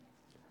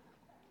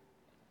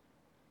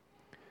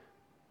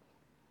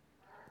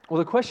Well,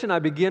 the question I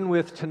begin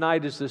with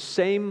tonight is the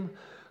same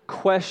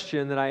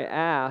question that I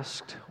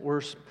asked,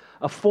 or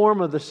a form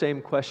of the same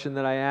question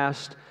that I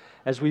asked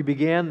as we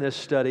began this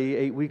study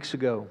 8 weeks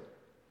ago.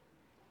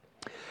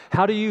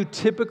 How do you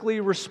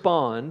typically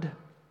respond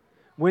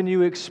when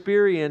you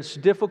experience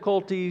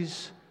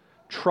difficulties,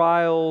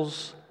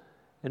 trials,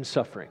 and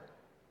suffering?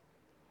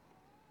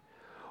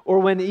 Or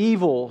when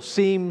evil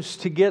seems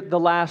to get the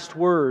last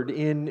word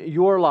in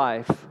your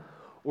life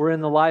or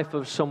in the life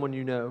of someone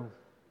you know?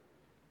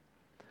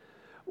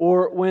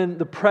 Or when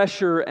the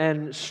pressure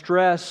and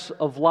stress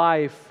of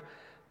life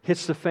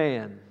hits the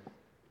fan?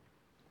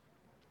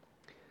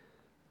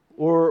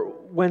 Or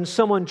when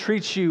someone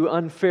treats you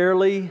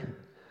unfairly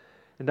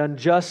and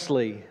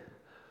unjustly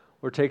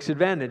or takes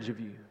advantage of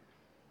you?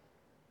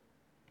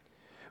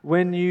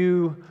 When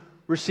you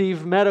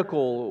receive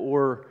medical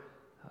or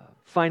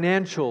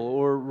financial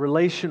or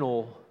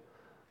relational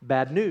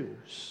bad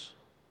news?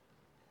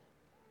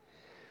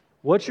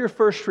 What's your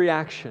first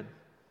reaction?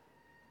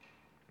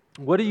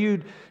 What do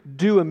you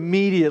do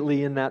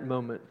immediately in that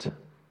moment?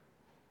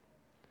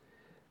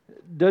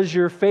 Does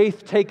your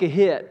faith take a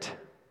hit?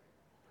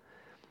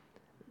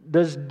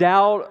 Does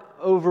doubt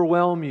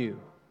overwhelm you?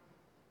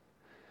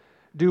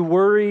 Do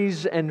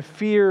worries and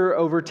fear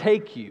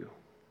overtake you?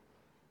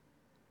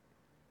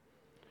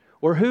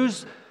 Or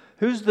who's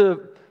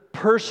the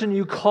person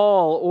you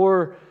call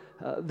or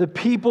the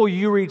people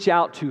you reach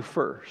out to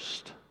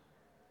first?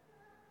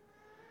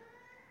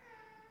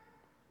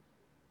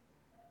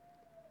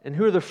 And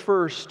who are the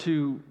first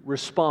to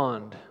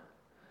respond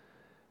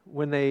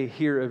when they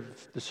hear of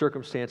the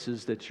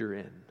circumstances that you're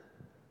in?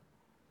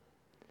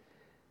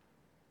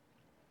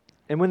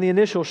 And when the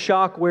initial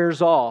shock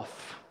wears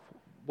off,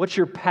 what's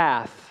your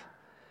path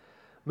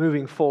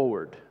moving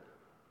forward?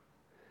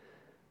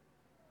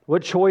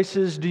 What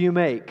choices do you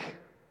make?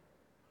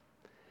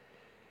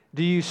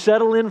 Do you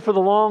settle in for the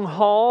long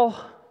haul?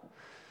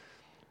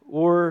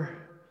 Or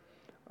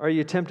are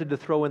you tempted to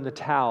throw in the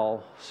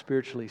towel,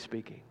 spiritually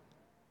speaking?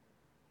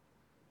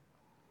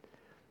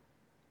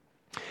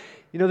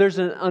 You know, there's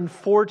an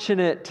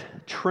unfortunate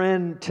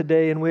trend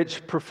today in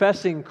which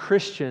professing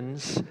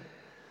Christians,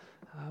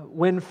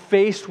 when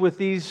faced with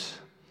these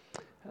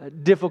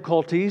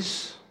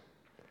difficulties,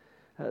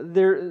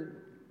 there's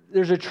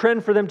a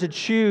trend for them to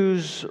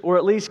choose, or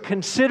at least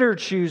consider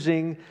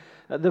choosing,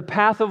 the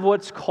path of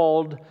what's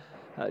called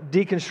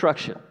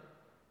deconstruction.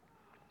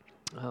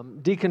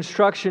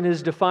 Deconstruction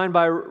is defined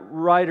by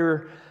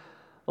writer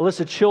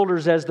Alyssa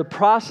Childers as the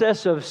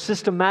process of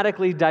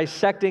systematically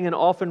dissecting and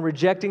often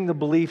rejecting the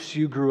beliefs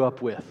you grew up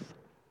with.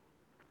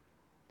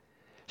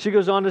 She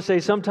goes on to say,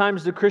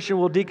 sometimes the Christian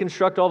will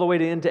deconstruct all the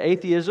way into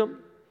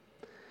atheism.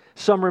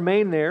 Some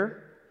remain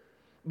there,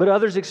 but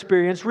others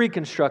experience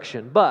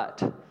reconstruction.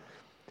 But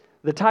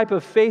the type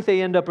of faith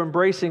they end up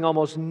embracing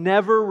almost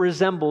never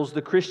resembles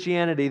the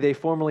Christianity they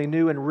formerly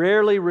knew and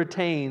rarely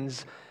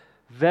retains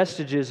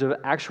vestiges of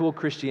actual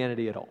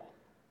Christianity at all.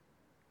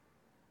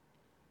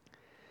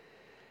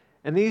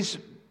 And these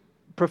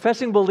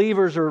professing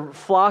believers are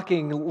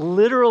flocking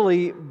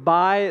literally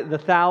by the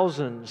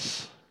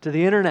thousands to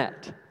the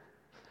internet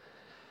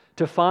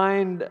to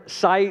find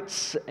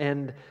sites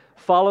and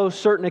follow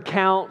certain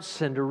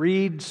accounts and to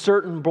read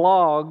certain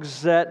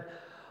blogs that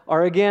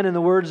are, again, in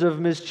the words of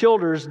Ms.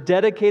 Childers,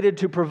 dedicated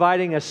to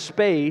providing a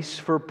space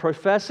for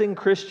professing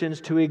Christians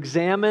to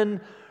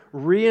examine,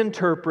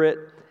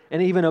 reinterpret,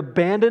 and even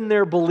abandon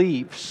their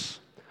beliefs,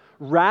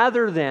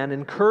 rather than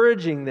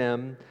encouraging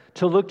them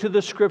to look to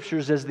the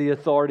Scriptures as the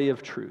authority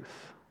of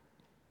truth.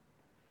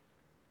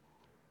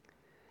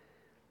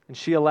 And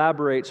she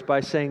elaborates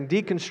by saying,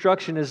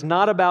 deconstruction is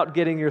not about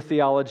getting your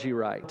theology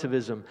right.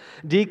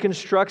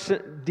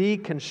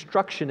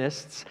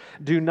 Deconstructionists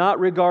do not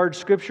regard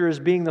Scripture as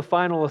being the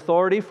final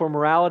authority for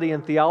morality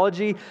and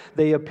theology.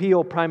 They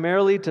appeal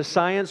primarily to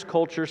science,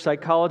 culture,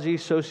 psychology,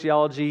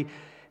 sociology,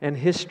 and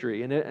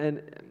history.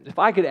 And if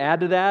I could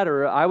add to that,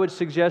 or I would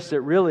suggest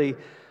that really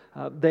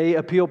they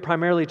appeal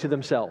primarily to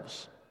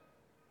themselves.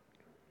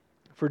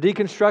 For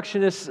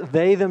deconstructionists,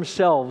 they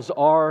themselves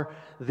are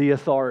the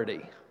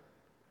authority.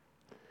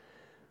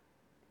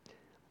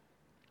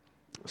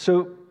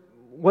 So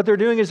what they're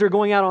doing is they're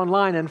going out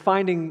online and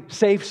finding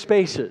safe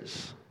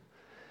spaces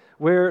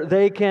where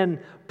they can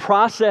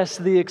process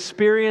the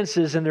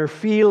experiences and their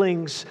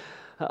feelings,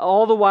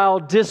 all the while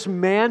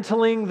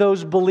dismantling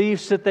those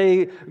beliefs that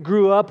they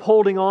grew up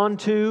holding on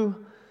to,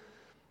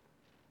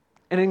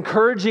 and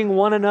encouraging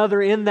one another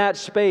in that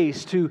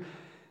space to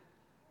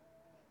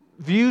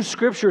view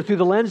Scripture through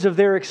the lens of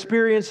their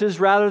experiences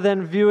rather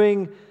than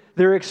viewing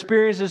their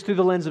experiences through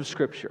the lens of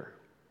Scripture.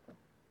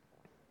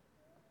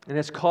 And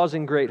it's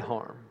causing great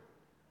harm.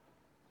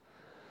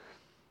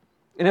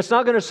 And it's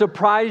not going to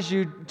surprise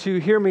you to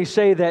hear me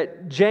say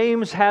that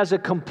James has a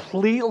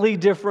completely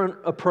different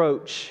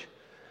approach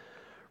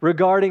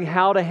regarding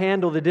how to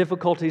handle the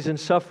difficulties and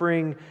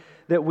suffering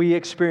that we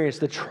experience,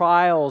 the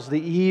trials,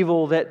 the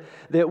evil that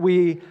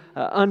we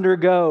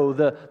undergo,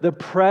 the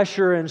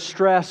pressure and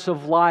stress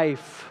of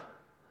life.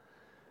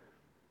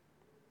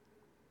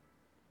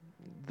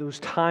 those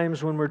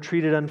times when we're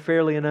treated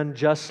unfairly and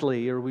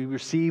unjustly, or we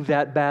receive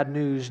that bad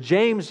news.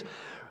 James,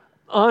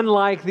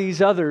 unlike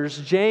these others,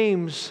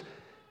 James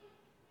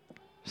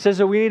says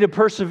that we need to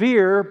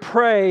persevere,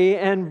 pray,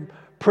 and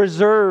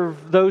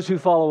preserve those who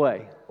fall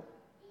away.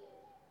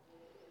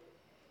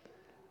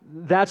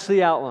 That's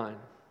the outline.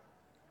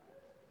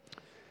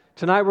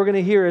 Tonight we're going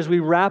to hear, as we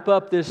wrap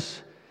up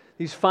these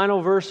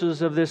final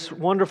verses of this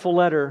wonderful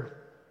letter,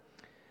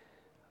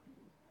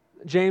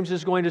 James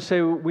is going to say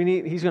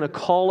he's going to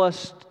call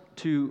us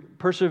to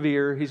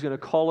persevere, he's going to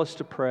call us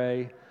to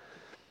pray,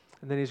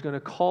 and then he's going to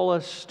call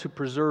us to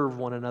preserve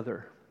one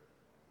another.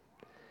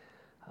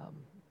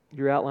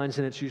 Your outline's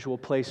in its usual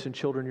place, and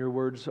children, your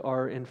words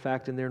are in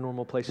fact in their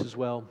normal place as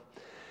well.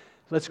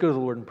 Let's go to the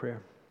Lord in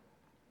prayer.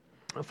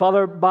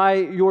 Father, by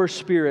your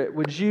Spirit,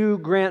 would you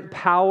grant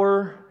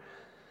power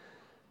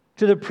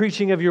to the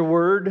preaching of your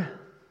word?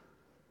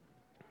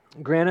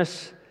 Grant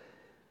us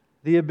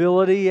the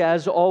ability,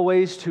 as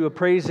always, to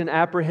appraise and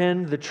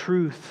apprehend the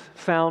truth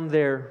found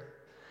there.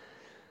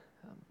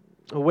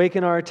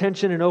 Awaken our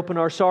attention and open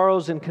our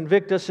sorrows and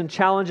convict us and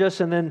challenge us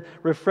and then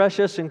refresh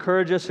us,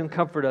 encourage us, and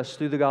comfort us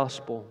through the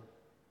gospel.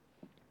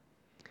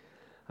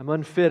 I'm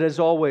unfit, as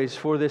always,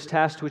 for this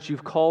task to which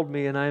you've called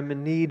me, and I am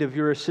in need of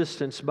your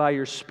assistance by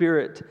your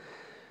Spirit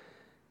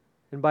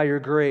and by your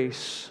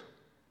grace.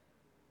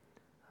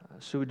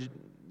 So would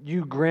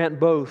you grant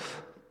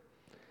both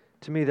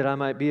to me, that I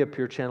might be a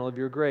pure channel of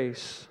your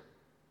grace.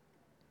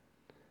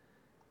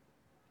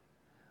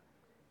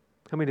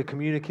 Help me to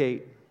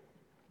communicate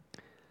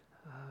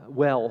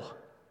well.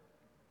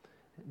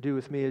 Do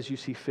with me as you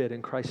see fit.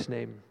 In Christ's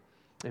name,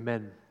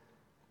 amen.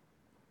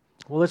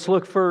 Well, let's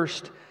look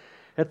first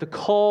at the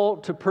call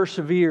to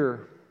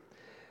persevere.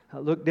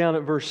 Look down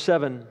at verse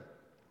 7.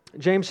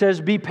 James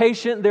says, "Be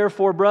patient,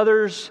 therefore,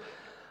 brothers,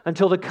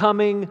 until the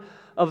coming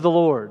of the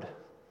Lord."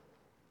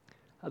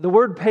 The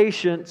word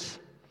patience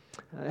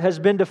has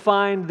been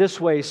defined this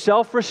way: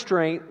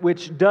 self-restraint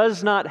which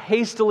does not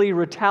hastily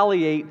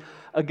retaliate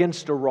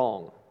against a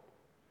wrong.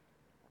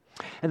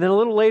 And then a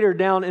little later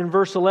down in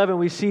verse 11,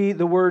 we see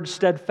the word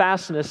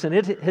steadfastness, and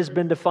it has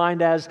been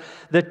defined as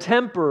the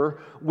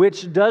temper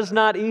which does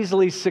not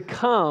easily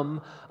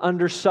succumb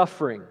under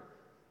suffering.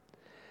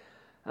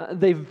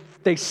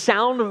 They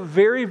sound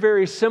very,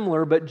 very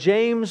similar, but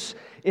James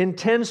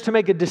intends to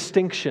make a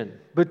distinction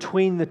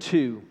between the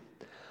two.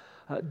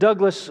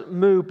 Douglas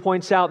Moo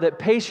points out that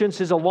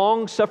patience is a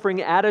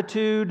long-suffering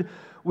attitude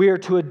we are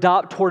to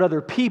adopt toward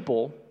other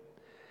people,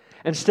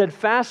 and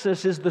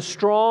steadfastness is the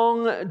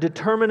strong,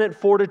 determinate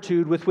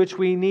fortitude with which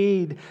we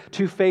need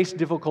to face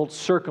difficult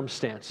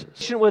circumstances.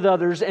 Patient with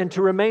others and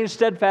to remain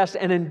steadfast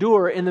and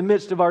endure in the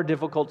midst of our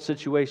difficult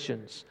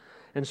situations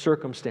and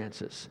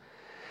circumstances.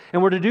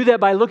 And we're to do that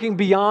by looking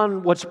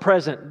beyond what's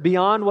present,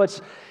 beyond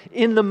what's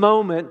in the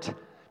moment,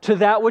 to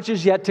that which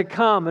is yet to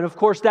come. And of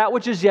course, that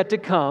which is yet to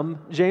come,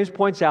 James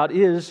points out,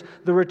 is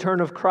the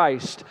return of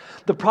Christ.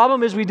 The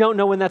problem is we don't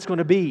know when that's going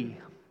to be.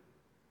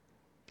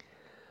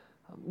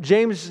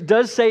 James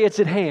does say it's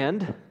at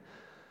hand,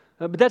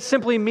 but that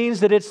simply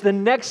means that it's the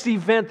next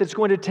event that's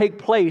going to take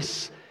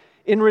place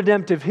in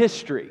redemptive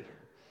history.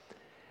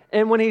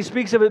 And when he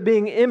speaks of it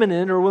being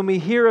imminent, or when we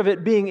hear of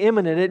it being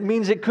imminent, it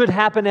means it could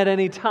happen at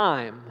any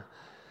time.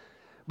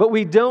 But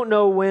we don't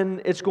know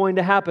when it's going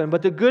to happen.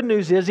 But the good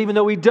news is, even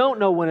though we don't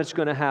know when it's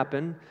going to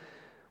happen,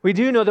 we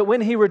do know that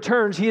when He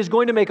returns, He is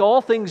going to make all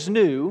things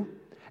new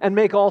and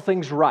make all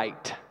things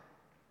right.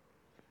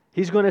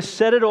 He's going to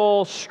set it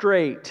all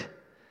straight.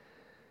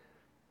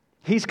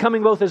 He's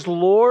coming both as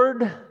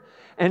Lord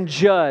and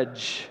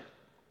Judge.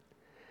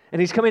 And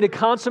He's coming to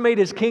consummate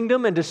His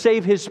kingdom and to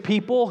save His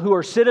people who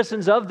are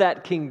citizens of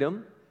that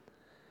kingdom.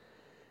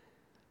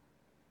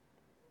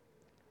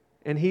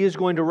 And He is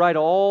going to right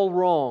all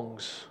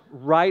wrongs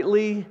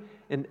rightly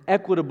and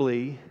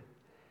equitably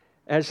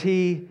as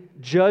He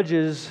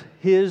judges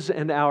His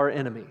and our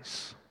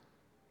enemies.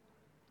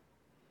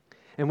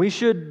 And we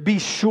should be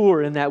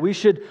sure in that. We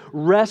should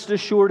rest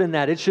assured in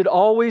that. It should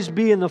always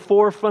be in the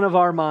forefront of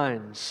our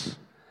minds.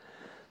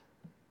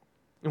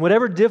 And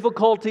whatever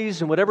difficulties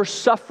and whatever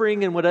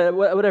suffering and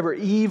whatever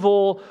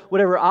evil,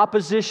 whatever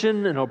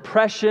opposition and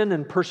oppression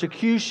and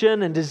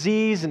persecution and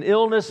disease and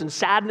illness and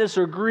sadness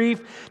or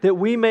grief that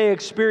we may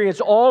experience,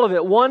 all of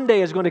it one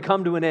day is going to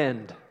come to an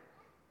end.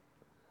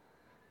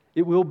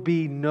 It will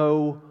be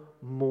no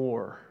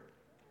more.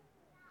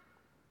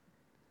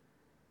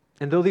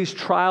 And though these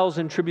trials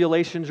and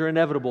tribulations are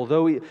inevitable,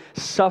 though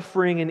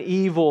suffering and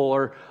evil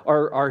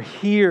are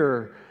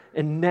here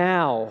and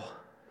now,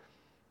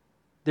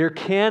 there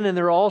can and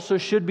there also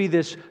should be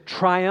this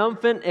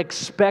triumphant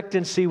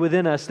expectancy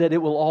within us that it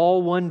will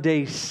all one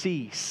day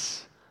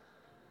cease.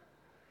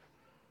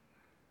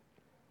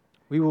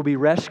 We will be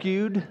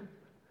rescued,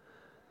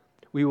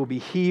 we will be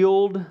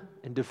healed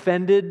and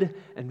defended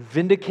and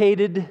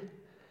vindicated,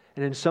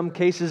 and in some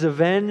cases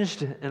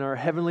avenged, and our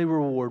heavenly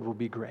reward will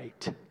be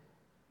great.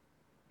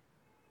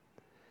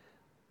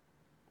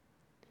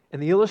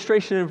 And the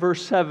illustration in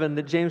verse 7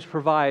 that James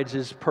provides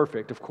is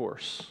perfect, of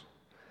course.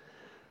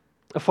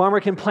 A farmer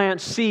can plant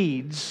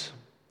seeds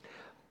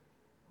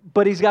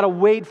but he's got to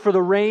wait for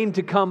the rain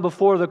to come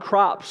before the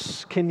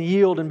crops can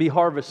yield and be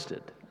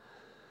harvested.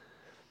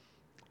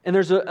 And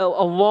there's a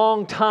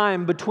long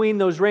time between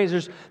those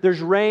rains.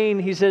 There's rain,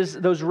 he says,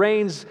 those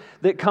rains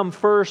that come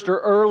first or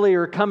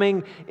earlier,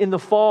 coming in the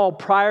fall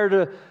prior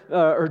to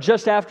or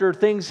just after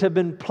things have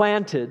been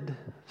planted,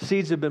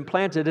 seeds have been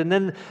planted. And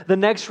then the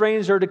next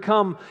rains are to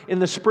come in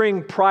the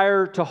spring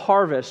prior to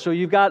harvest. So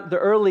you've got the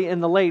early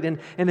and the late. And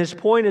his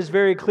point is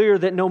very clear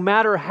that no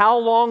matter how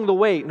long the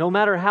wait, no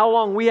matter how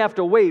long we have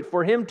to wait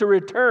for Him to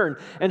return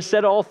and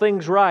set all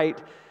things right,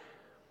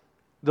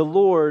 the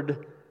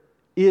Lord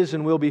is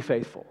and will be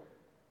faithful.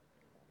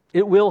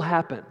 It will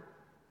happen.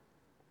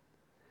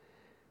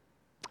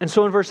 And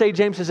so in verse 8,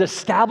 James says,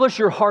 establish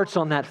your hearts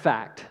on that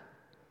fact.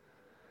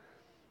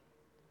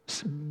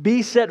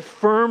 Be set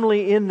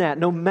firmly in that.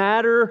 No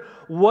matter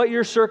what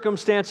your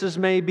circumstances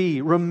may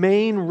be,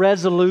 remain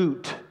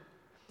resolute.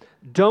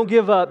 Don't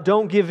give up.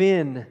 Don't give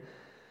in.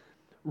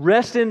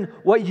 Rest in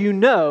what you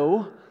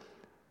know,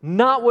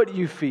 not what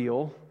you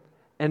feel,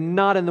 and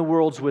not in the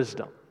world's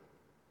wisdom.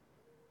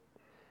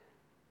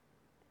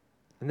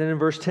 And then in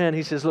verse 10,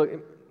 he says, look,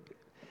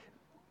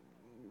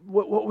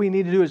 what we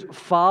need to do is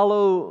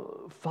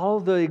follow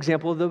the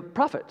example of the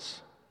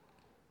prophets.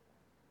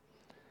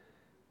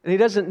 And he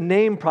doesn't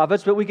name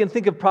prophets, but we can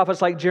think of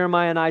prophets like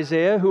Jeremiah and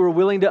Isaiah who were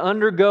willing to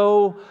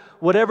undergo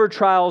whatever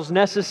trials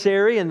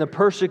necessary and the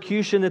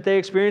persecution that they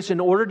experienced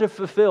in order to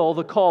fulfill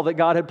the call that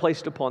God had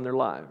placed upon their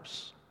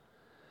lives.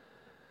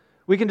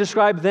 We can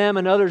describe them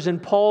and others in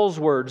Paul's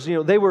words.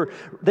 You know,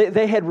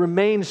 they had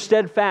remained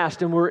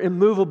steadfast and were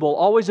immovable,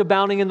 always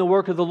abounding in the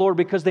work of the Lord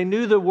because they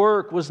knew the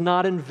work was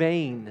not in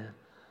vain.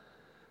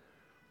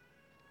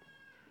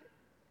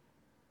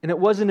 And it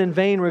wasn't in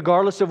vain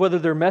regardless of whether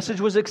their message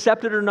was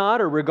accepted or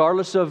not, or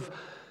regardless of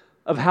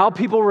how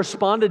people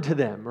responded to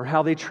them or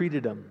how they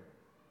treated them.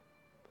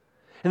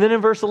 And then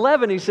in verse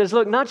 11 he says,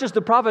 look, not just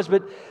the prophets,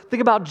 but think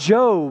about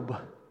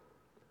Job.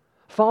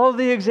 Follow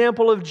the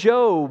example of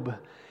Job.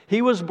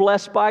 He was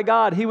blessed by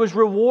God. He was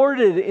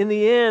rewarded in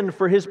the end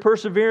for his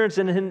perseverance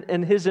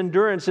and his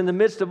endurance in the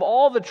midst of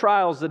all the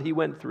trials that he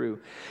went through.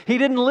 He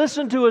didn't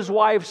listen to his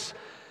wife's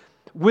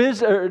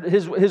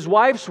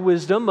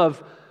wisdom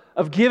of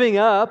giving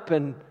up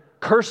and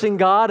cursing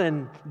God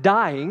and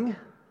dying.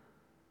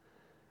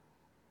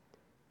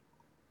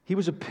 He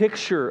was a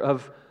picture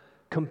of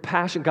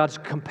compassion, God's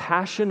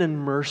compassion and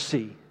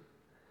mercy.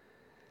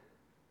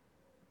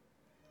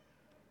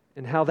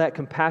 And how that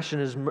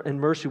compassion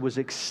and mercy was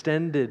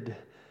extended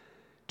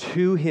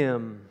to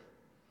him.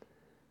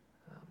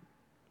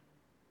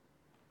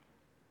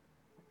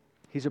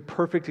 He's a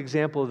perfect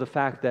example of the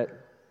fact that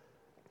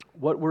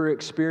what we're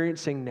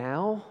experiencing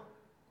now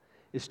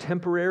is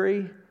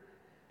temporary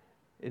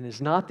and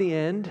is not the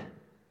end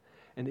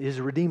and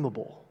is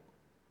redeemable.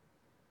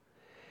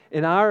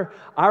 And our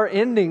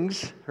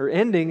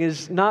ending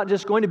is not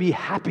just going to be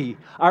happy.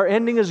 Our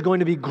ending is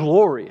going to be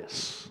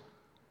glorious.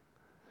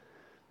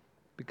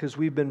 Because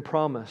we've been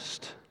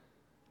promised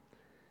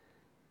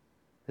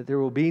that there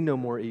will be no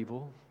more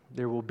evil,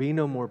 there will be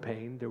no more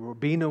pain, there will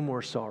be no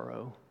more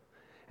sorrow,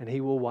 and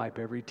He will wipe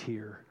every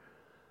tear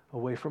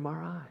away from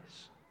our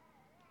eyes.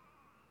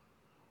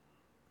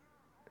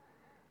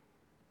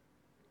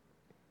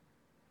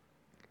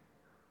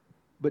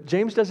 But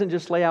James doesn't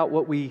just lay out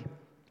what we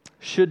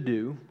should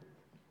do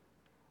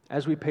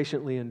as we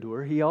patiently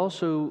endure. He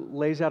also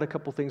lays out a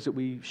couple things that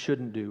we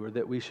shouldn't do or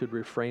that we should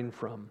refrain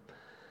from.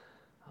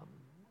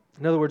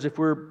 In other words, if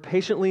we're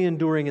patiently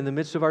enduring in the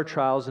midst of our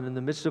trials and in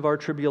the midst of our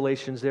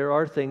tribulations, there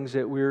are things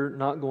that we're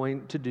not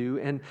going to do.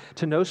 And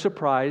to no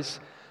surprise,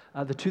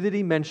 the two that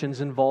he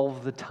mentions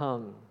involve the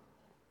tongue.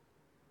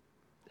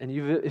 And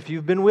if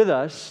you've been with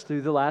us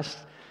through the last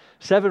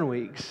 7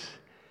 weeks,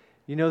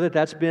 you know that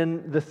that's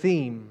been the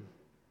theme.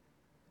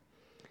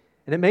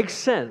 And it makes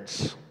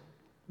sense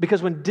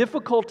because when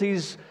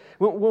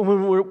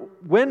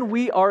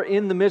we are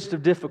in the midst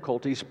of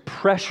difficulties,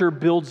 pressure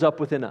builds up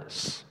within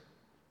us.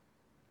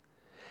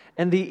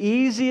 And the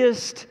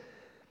easiest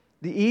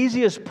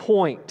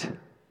point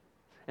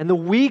and the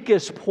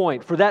weakest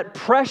point for that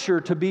pressure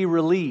to be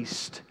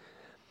released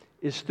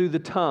is through the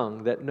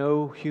tongue that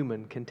no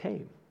human can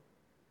tame.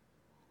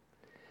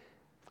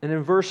 And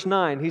in verse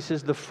 9, he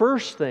says the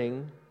first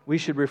thing we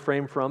should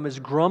refrain from is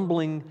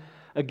grumbling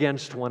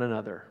against one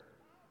another.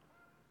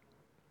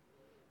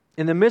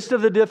 In the midst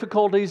of the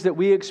difficulties that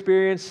we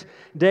experience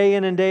day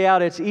in and day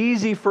out, it's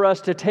easy for us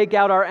to take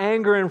out our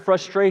anger and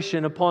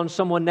frustration upon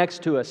someone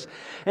next to us.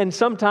 And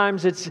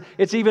sometimes it's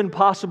even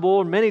possible,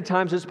 and many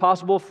times it's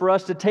possible for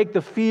us to take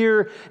the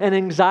fear and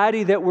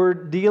anxiety that we're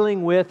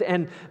dealing with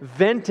and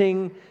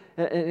venting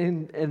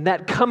and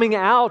that coming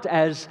out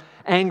as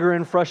anger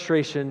and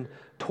frustration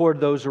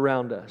toward those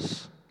around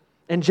us.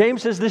 And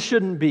James says this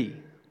shouldn't be.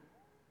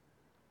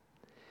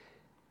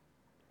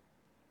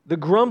 The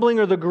grumbling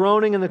or the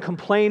groaning and the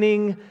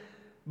complaining,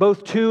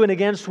 both to and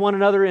against one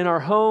another in our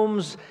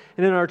homes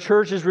and in our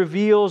churches,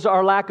 reveals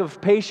our lack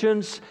of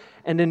patience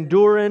and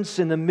endurance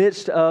in the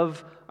midst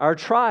of our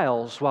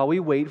trials while we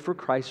wait for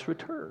Christ's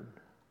return.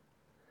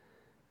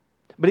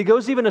 But he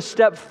goes even a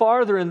step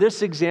farther in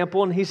this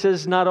example, and he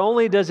says not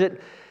only does it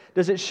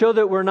show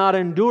that we're not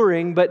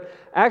enduring, but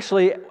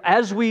actually,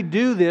 as we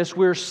do this,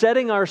 we're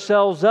setting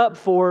ourselves up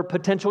for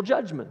potential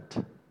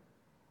judgment.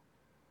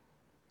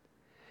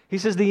 He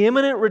says the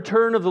imminent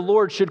return of the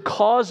Lord should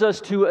cause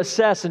us to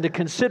assess and to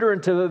consider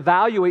and to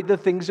evaluate the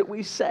things that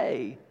we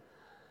say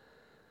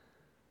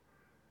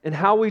and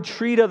how we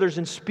treat others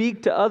and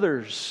speak to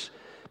others.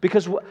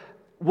 Because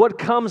what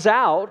comes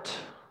out,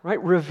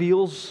 right,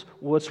 reveals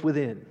what's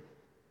within.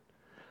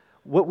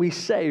 What we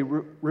say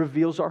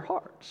reveals our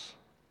hearts.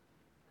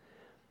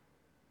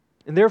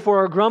 And therefore,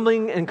 our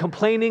grumbling and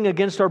complaining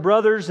against our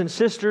brothers and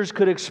sisters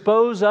could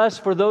expose us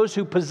for those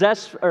who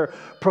possess or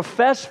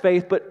profess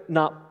faith but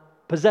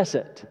not possess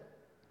it.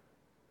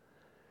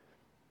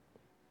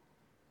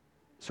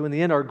 So in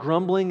the end, our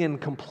grumbling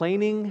and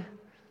complaining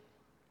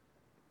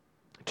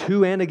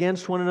to and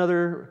against one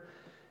another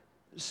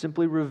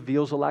simply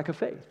reveals a lack of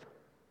faith.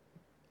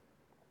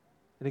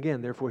 And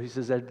again, therefore, he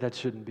says that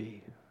shouldn't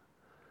be.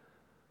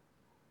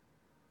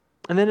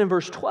 And then in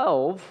verse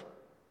 12,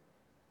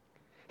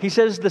 he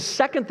says the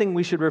second thing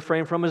we should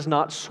refrain from is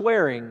not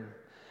swearing.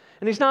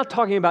 And he's not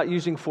talking about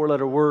using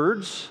four-letter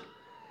words.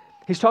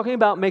 He's talking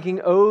about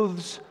making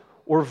oaths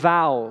or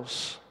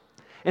vows.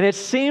 And it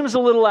seems a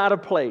little out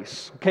of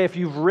place. Okay, if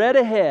you've read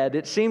ahead,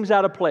 it seems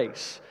out of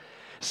place.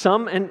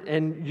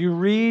 And you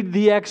read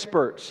the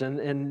experts,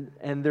 and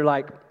they're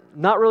like,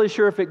 not really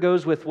sure if it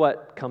goes with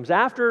what comes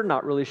after,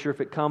 not really sure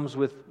if it comes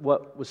with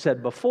what was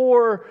said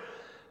before.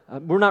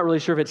 We're not really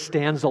sure if it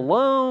stands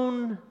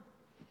alone.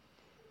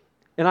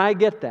 And I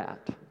get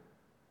that.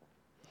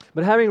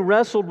 But having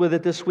wrestled with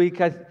it this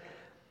week, I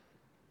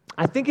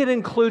think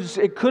it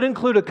could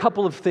include a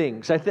couple of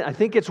things. I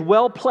think it's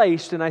well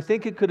placed, and I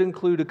think it could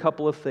include a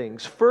couple of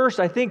things. First,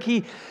 I think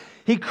he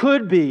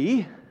could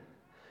be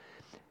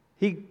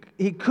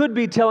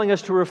telling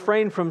us to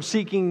refrain from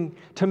seeking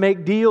to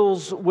make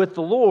deals with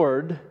the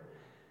Lord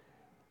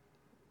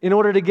in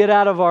order to get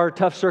out of our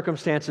tough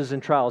circumstances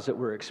and trials that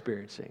we're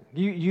experiencing.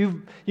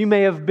 You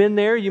may have been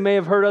there, you may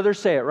have heard others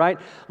say it, right?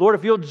 Lord,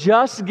 if you'll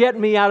just get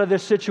me out of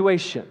this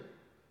situation,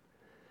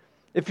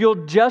 if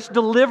you'll just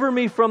deliver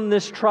me from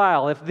this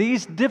trial, if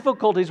these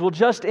difficulties will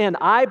just end,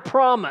 I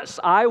promise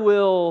I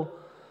will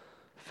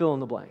fill in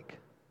the blank.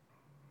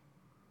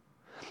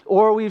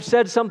 Or we've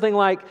said something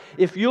like,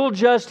 if you'll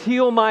just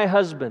heal my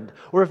husband,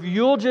 or if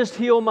you'll just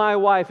heal my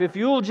wife, if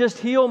you'll just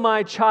heal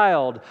my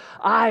child,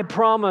 I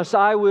promise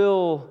I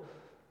will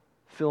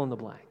fill in the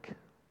blank.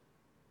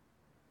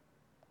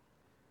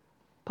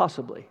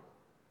 Possibly.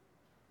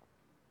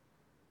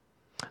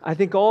 I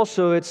think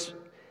also it's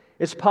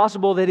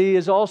possible that he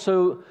is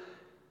also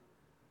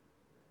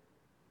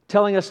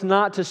telling us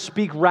not to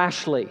speak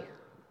rashly.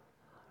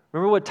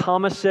 Remember what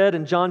Thomas said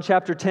in John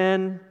chapter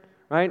 10?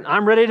 Right?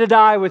 I'm ready to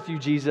die with you,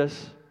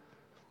 Jesus.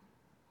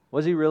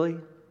 Was he really?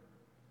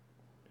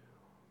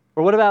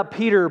 Or what about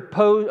Peter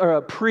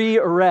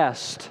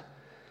pre-arrest?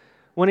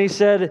 When he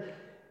said,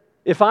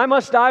 if I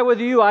must die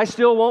with you, I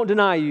still won't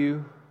deny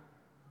you.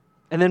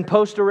 And then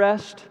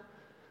post-arrest,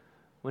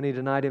 when he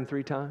denied him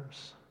 3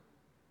 times.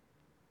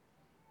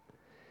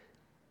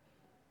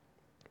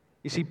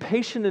 You see,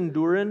 patient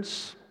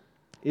endurance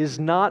is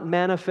not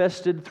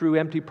manifested through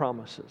empty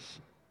promises.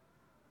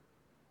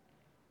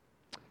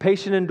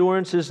 Patient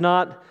endurance is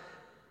not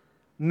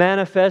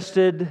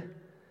manifested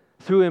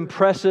through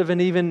impressive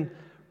and even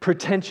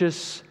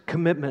pretentious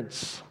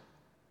commitments.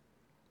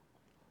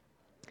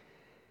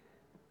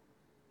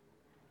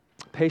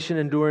 Patient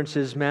endurance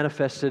is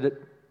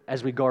manifested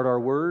as we guard our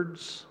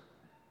words,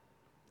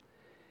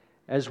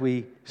 as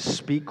we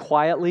speak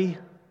quietly,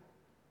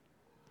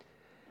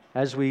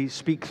 as we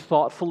speak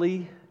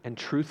thoughtfully and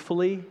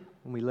truthfully,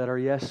 and we let our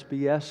yes be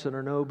yes and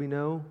our no be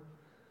no.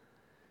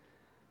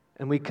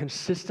 And we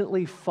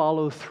consistently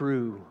follow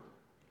through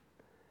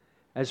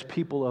as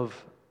people of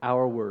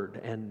our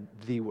word and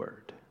the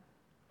word.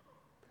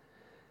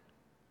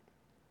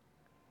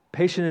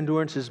 Patient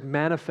endurance is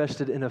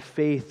manifested in a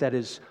faith that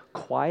is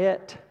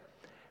quiet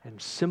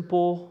and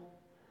simple,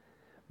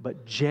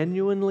 but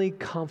genuinely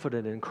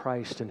confident in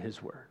Christ and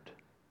His word.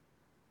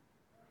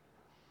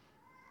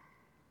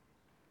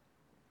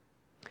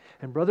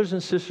 And brothers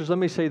and sisters, let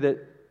me say that,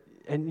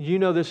 and you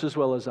know this as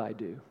well as I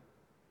do,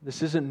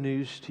 this isn't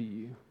news to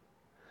you.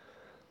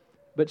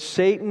 But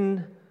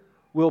Satan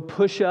will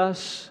push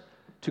us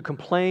to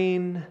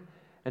complain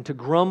and to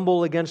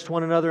grumble against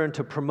one another and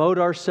to promote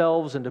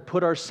ourselves and to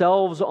put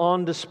ourselves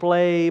on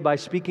display by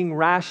speaking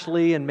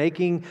rashly and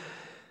making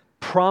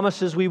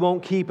promises we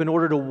won't keep in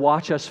order to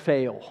watch us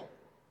fail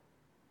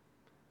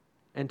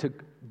and to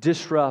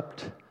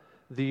disrupt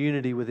the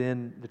unity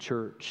within the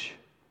church.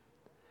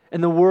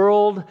 And the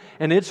world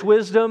and its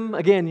wisdom,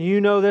 again, you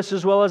know this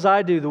as well as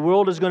I do, the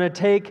world is going to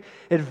take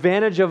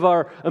advantage of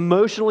our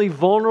emotionally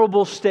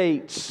vulnerable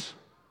states.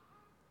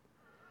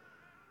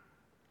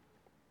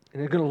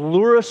 And they're going to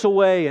lure us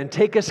away and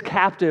take us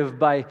captive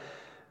by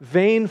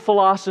vain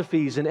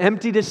philosophies and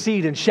empty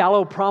deceit and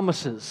shallow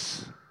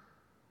promises.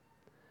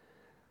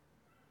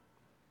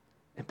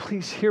 And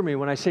please hear me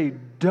when I say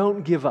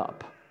don't give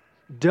up.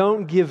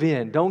 Don't give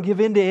in. Don't give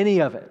in to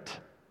any of it.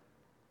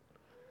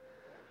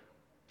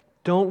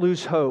 Don't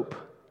lose hope.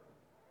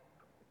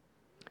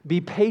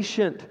 Be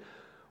patient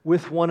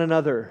with one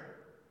another.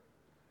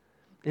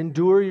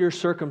 Endure your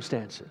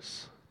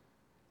circumstances.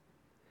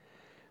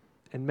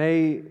 And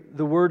may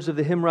the words of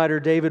the hymn writer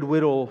David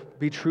Whittle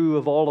be true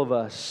of all of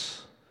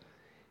us.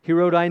 He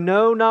wrote, "I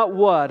know not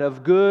what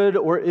of good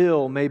or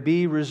ill may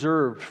be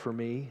reserved for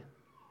me.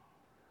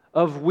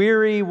 Of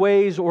weary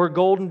ways or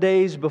golden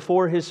days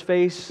before His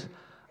face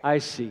I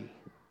see.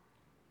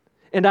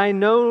 And I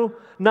know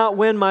not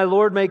when my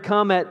Lord may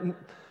come at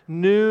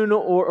noon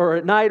or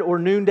at night or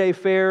noonday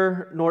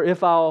fair, nor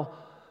if I'll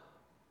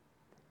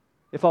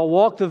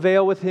walk the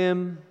vale with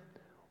Him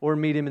or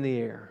meet Him in the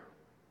air.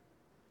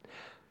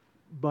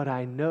 But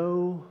I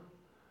know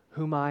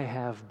whom I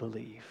have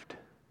believed."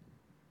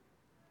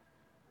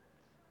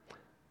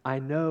 I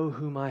know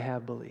whom I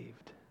have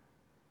believed.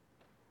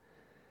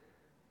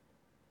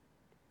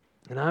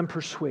 And I'm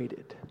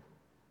persuaded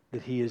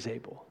that He is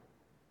able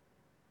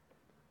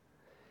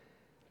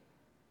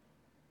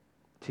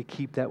to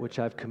keep that which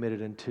I've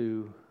committed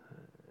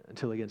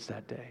until against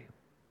that day.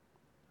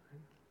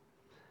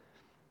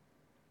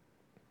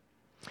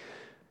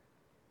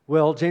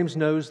 Well, James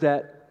knows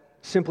that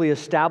simply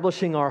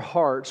establishing our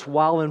hearts,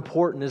 while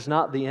important, is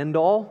not the end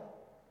all.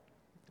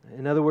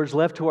 In other words,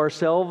 left to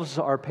ourselves,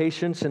 our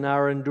patience and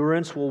our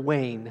endurance will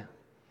wane.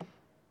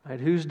 Right?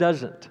 Whose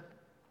doesn't?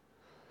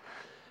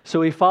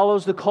 So he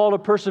follows the call to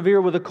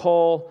persevere with a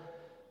call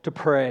to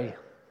pray.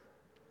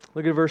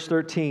 Look at verse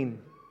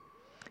 13.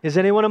 Is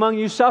anyone among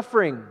you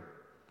suffering?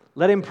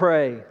 Let him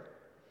pray.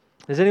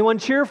 Is anyone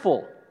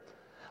cheerful?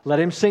 Let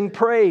him sing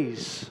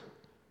praise.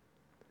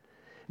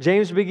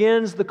 James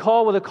begins the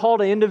call with a call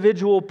to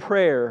individual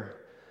prayer.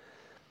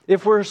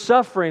 If we're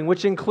suffering,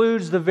 which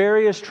includes the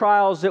various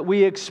trials that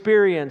we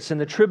experience and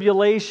the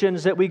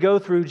tribulations that we go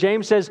through,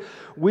 James says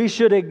we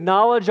should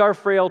acknowledge our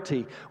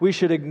frailty. We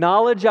should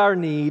acknowledge our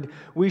need.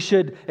 We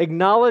should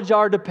acknowledge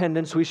our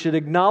dependence. We should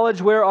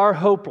acknowledge where our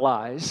hope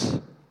lies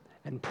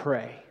and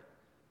pray.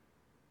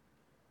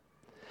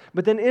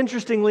 But then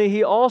interestingly,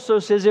 he also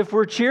says if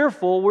we're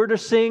cheerful, we're to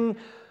sing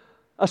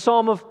a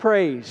psalm of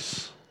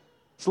praise.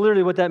 It's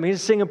literally what that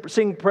means.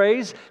 Sing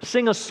praise.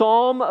 Sing a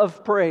psalm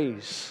of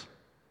praise.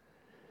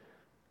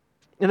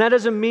 And that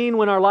doesn't mean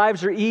when our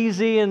lives are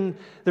easy and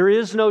there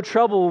is no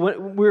trouble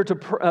we're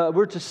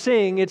to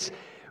sing. It's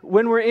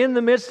when we're in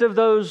the midst of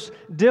those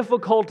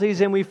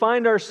difficulties and we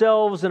find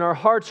ourselves and our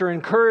hearts are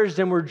encouraged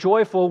and we're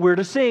joyful, we're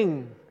to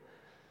sing.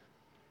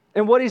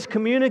 And what he's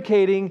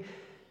communicating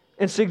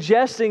and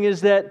suggesting is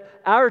that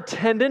our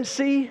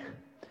tendency,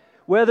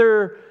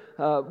 whether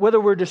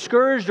we're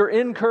discouraged or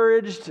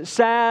encouraged,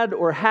 sad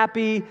or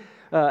happy,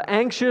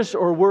 anxious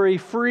or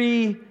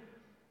worry-free,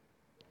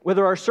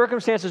 whether our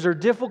circumstances are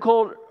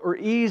difficult or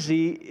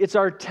easy, it's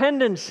our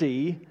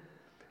tendency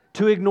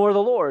to ignore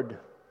the Lord.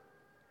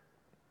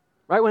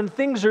 Right? When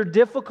things are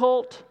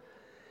difficult,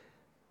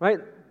 right,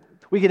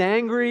 we get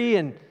angry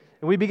and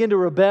we begin to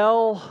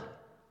rebel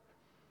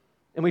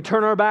and we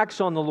turn our backs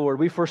on the Lord.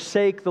 We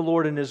forsake the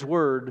Lord and His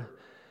Word.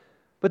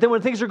 But then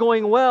when things are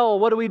going well,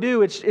 what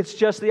do? It's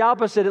just the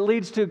opposite. It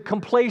leads to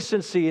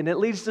complacency and it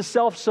leads to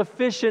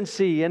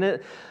self-sufficiency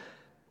and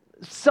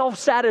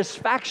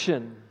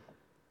self-satisfaction.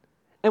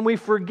 And we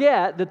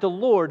forget that the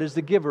Lord is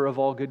the giver of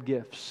all good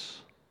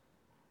gifts.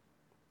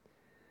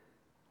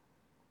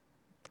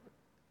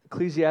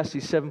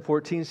 Ecclesiastes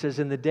 7:14 says,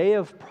 "In the day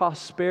of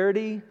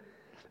prosperity,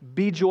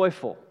 be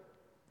joyful.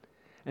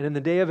 And in the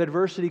day of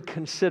adversity,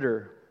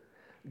 consider,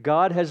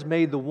 God has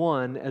made the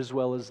one as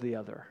well as the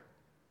other."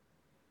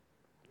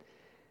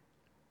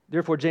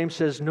 Therefore, James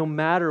says, no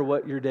matter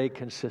what your day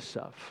consists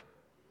of,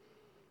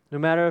 no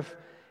matter if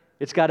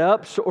it's got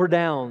ups or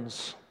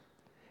downs,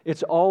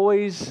 it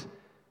always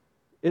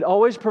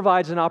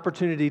provides an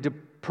opportunity to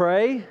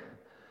pray,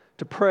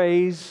 to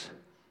praise,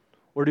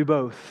 or do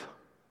both.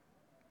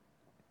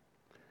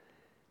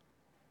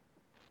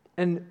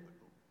 And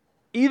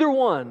either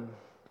one,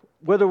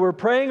 whether we're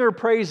praying or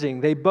praising,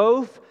 they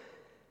both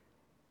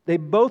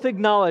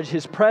acknowledge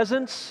His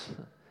presence,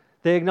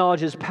 they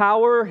acknowledge His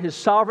power, His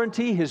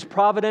sovereignty, His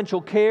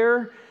providential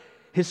care,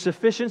 His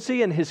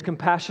sufficiency, and His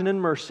compassion and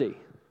mercy.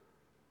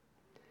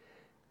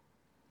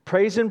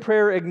 Praise and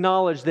prayer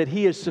acknowledge that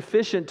He is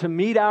sufficient to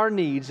meet our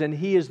needs and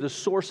He is the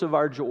source of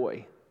our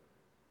joy.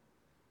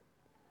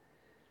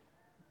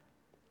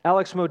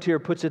 Alex Motyer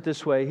puts it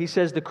this way. He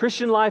says, the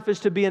Christian life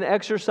is to be an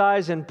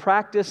exercise in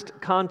practiced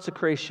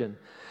consecration,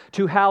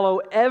 to hallow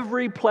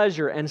every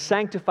pleasure and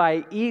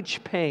sanctify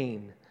each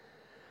pain.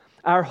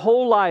 Our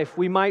whole life,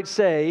 we might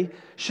say,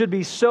 should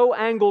be so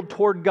angled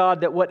toward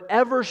God that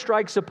whatever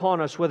strikes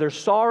upon us, whether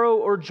sorrow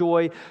or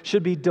joy,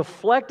 should be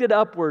deflected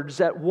upwards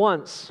at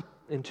once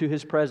into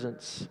His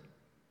presence.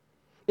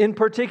 In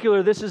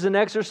particular, this is an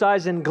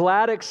exercise in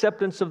glad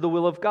acceptance of the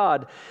will of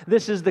God.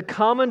 This is the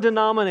common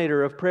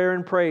denominator of prayer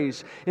and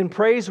praise. In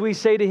praise, we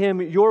say to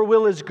Him, your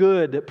will is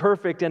good,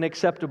 perfect, and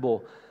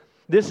acceptable.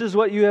 This is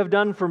what you have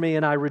done for me,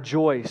 and I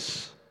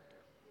rejoice.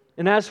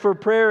 And as for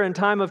prayer in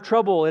time of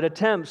trouble, it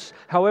attempts,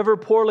 however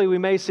poorly we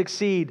may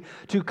succeed,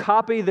 to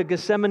copy the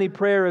Gethsemane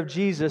prayer of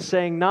Jesus,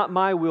 saying, "Not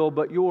my will,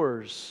 but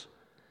yours."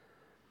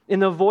 In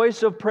the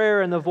voice of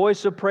prayer and the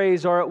voice of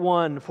praise are at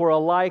one, for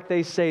alike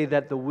they say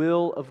that the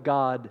will of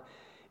God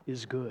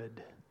is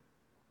good.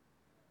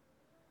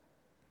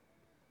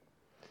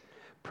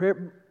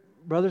 Prayer,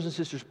 brothers and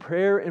sisters,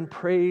 prayer and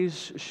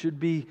praise should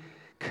be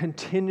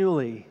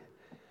continually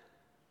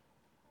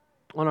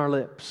on our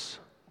lips,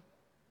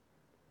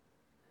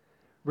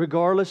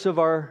 regardless of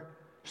our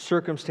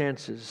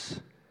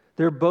circumstances.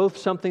 They're both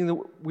something that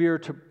we are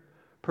to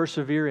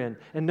persevere in.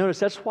 And notice,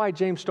 that's why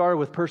James started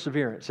with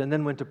perseverance and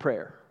then went to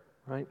prayer,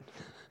 right?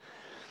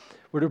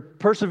 We're to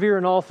persevere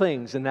in all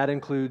things, and that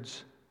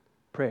includes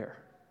prayer.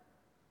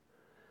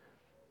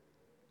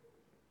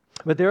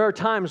 But there are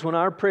times when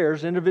our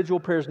prayers, individual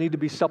prayers, need to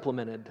be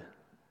supplemented.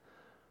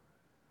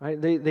 Right?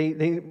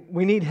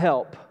 We need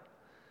help.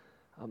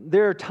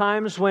 There are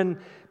times when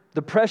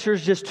the pressure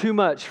is just too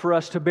much for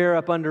us to bear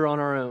up under on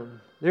our own.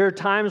 There are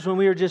times when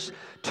we are just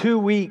too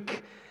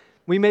weak.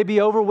 We may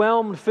be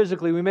overwhelmed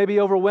physically. We may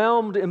be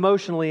overwhelmed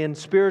emotionally and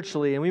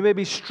spiritually. And we may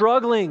be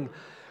struggling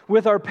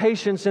with our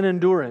patience and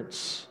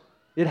endurance.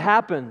 It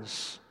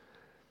happens.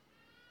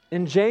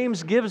 And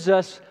James gives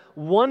us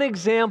one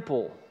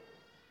example.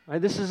 Right?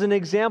 This is an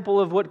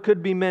example of what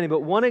could be many,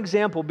 but one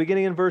example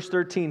beginning in verse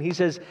 13. He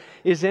says,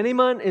 Is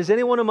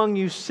anyone among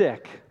you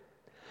sick?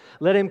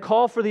 Let him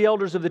call for the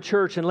elders of the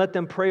church and let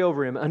them pray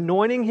over him,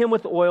 anointing him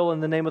with oil in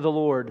the name of the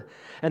Lord.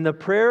 And the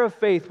prayer of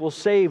faith will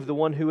save the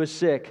one who is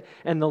sick,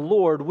 and the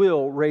Lord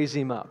will raise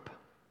him up.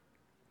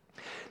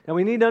 Now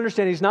we need to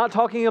understand, he's not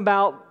talking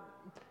about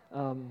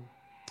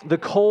the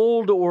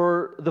cold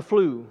or the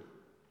flu.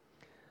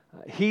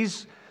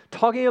 He's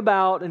talking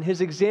about, and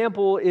his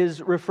example is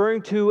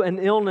referring to an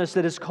illness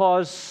that has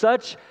caused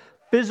such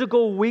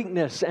physical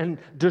weakness and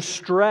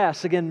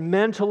distress, again,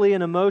 mentally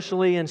and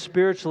emotionally and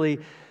spiritually.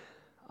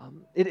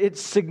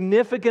 It's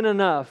significant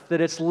enough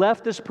that it's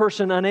left this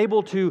person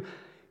unable to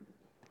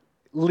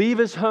leave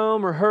his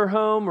home or her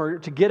home, or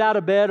to get out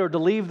of bed, or to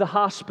leave the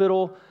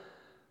hospital,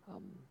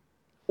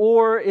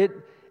 or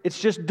it's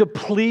just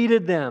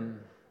depleted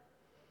them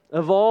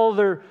of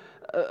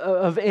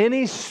of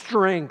any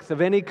strength,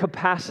 of any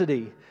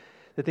capacity,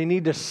 that they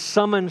need to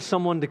summon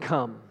someone to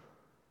come.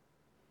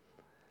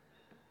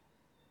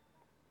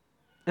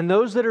 And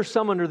those that are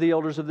summoned are the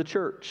elders of the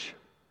church.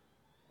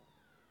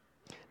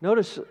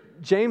 Notice,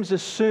 James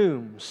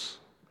assumes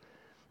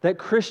that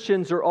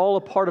Christians are all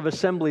a part of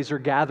assemblies or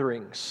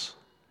gatherings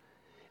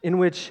in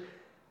which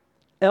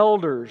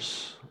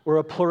elders, or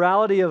a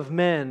plurality of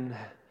men,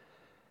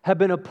 have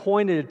been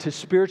appointed to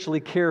spiritually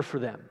care for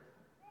them.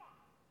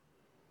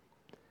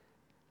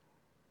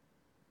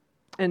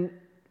 And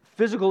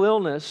physical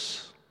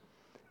illness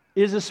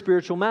is a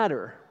spiritual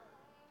matter.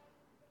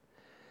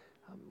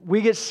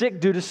 We get sick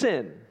due to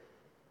sin.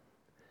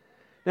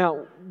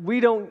 Now, we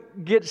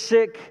don't get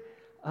sick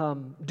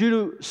due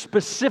to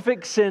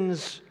specific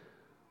sins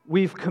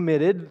we've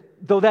committed,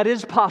 though that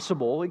is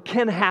possible. It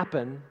can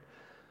happen.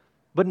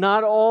 But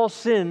not all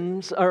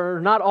sins,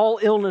 or not all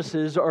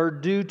illnesses are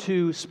due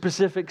to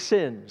specific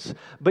sins.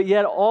 But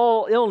yet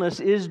all illness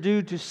is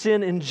due to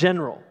sin in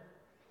general.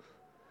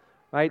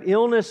 Right?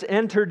 Illness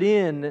entered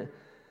in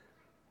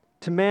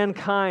to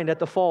mankind at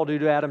the fall due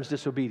to Adam's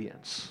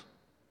disobedience.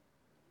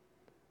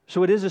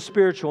 So it is a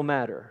spiritual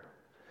matter.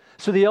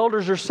 So the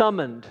elders are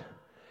summoned,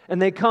 and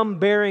they come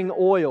bearing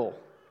oil.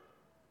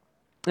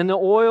 And the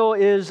oil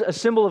is a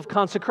symbol of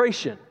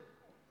consecration.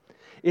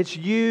 It's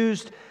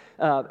used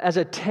as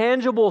a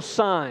tangible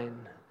sign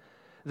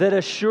that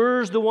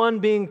assures the one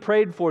being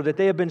prayed for that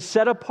they have been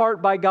set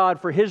apart by God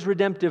for His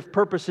redemptive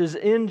purposes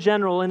in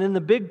general and in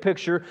the big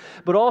picture,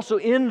 but also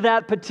in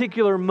that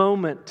particular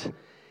moment.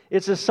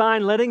 It's a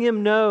sign letting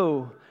him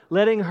know,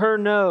 letting her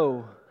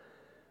know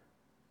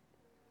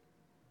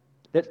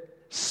that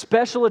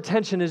special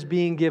attention is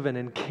being given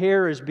and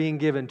care is being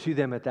given to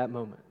them at that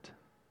moment.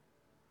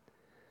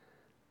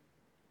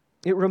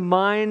 It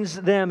reminds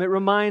them, it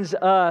reminds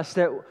us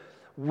that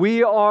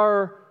we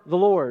are the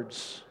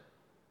Lord's.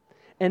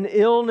 And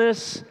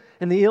illness,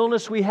 and the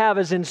illness we have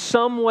is in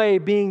some way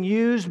being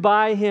used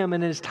by Him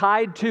and is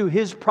tied to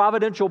His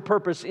providential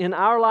purpose in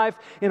our life,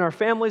 in our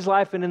family's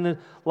life, and in the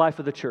life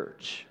of the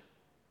church.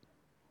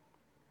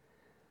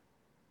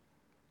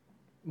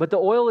 But the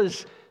oil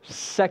is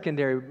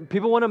secondary.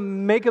 People want to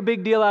make a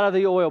big deal out of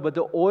the oil, but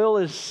the oil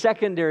is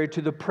secondary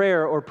to the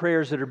prayer or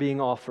prayers that are being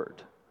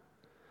offered.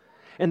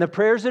 And the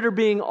prayers that are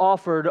being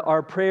offered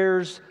are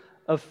prayers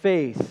of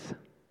faith.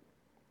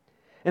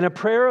 And a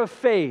prayer of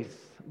faith,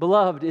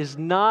 beloved, is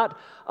not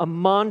a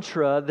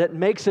mantra that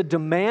makes a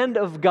demand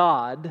of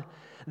God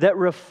that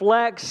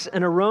reflects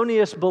an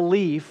erroneous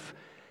belief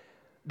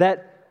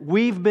that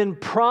we've been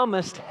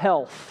promised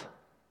health.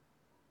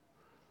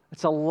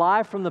 It's a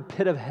lie from the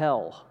pit of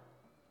hell.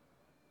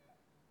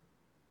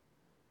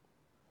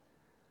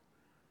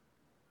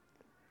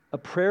 A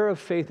prayer of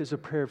faith is a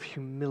prayer of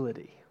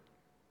humility.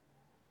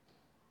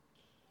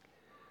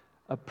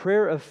 A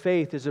prayer of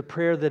faith is a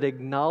prayer that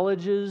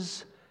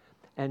acknowledges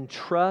and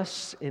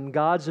trusts in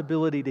God's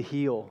ability to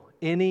heal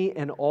any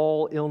and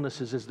all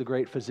illnesses as the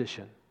great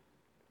physician.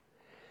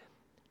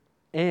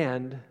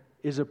 And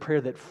is a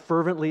prayer that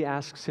fervently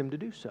asks Him to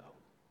do so.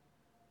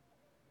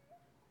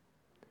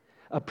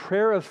 A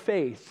prayer of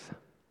faith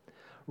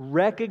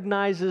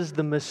recognizes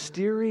the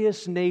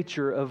mysterious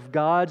nature of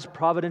God's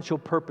providential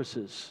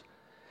purposes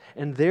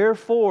and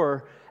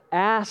therefore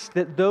asks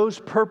that those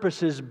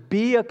purposes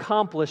be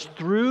accomplished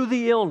through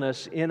the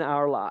illness in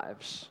our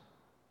lives.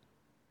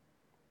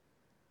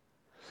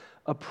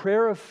 A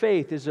prayer of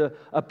faith is a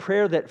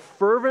prayer that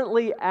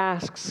fervently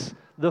asks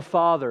the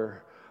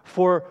Father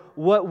for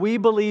what we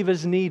believe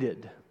is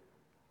needed,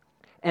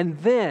 and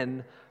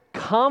then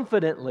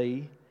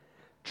confidently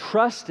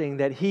trusting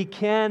that He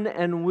can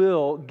and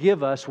will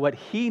give us what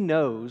He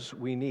knows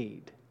we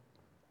need.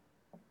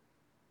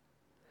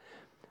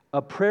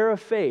 A prayer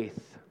of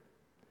faith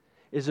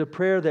is a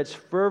prayer that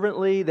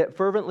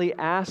fervently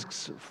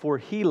asks for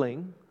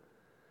healing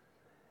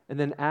and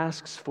then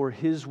asks for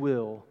His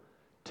will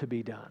to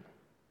be done.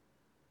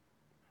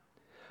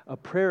 A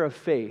prayer of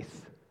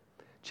faith,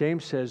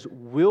 James says,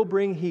 will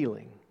bring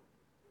healing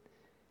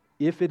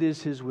if it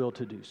is His will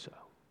to do so.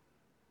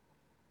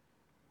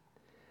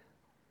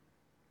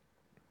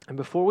 And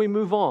before we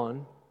move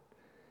on,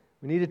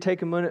 we need to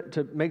take a minute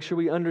to make sure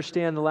we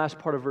understand the last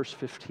part of verse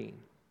 15.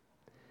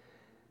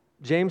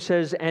 James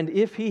says, and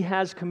if he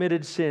has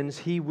committed sins,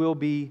 he will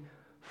be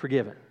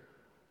forgiven.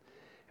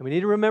 And we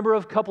need to remember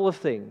a couple of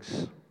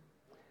things.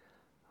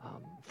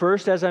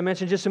 First, as I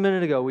mentioned just a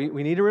minute ago,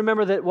 we need to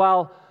remember that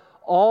while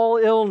all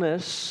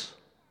illness,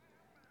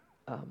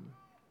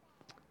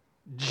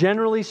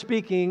 generally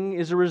speaking,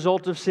 is a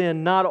result of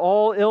sin, not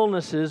all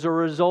illnesses are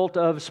a result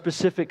of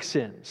specific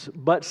sins,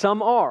 but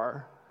some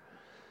are.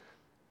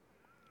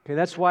 Okay,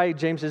 that's why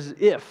James says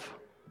if.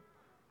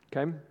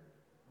 Okay?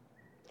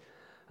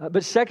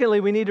 But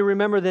secondly, we need to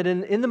remember that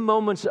in the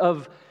moments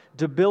of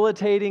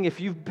debilitating, if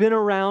you've been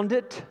around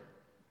it,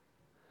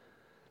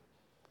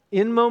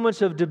 in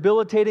moments of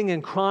debilitating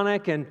and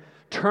chronic and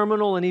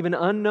terminal and even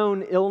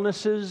unknown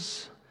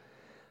illnesses,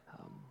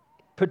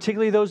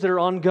 particularly those that are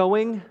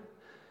ongoing,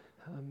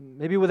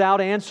 maybe without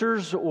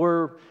answers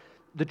or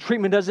the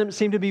treatment doesn't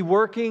seem to be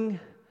working,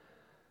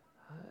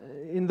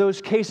 in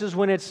those cases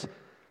when it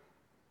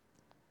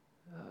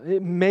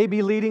may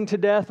be leading to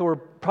death or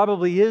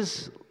probably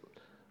is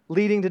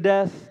leading to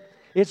death,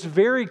 it's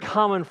very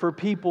common for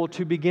people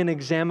to begin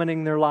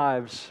examining their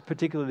lives,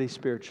 particularly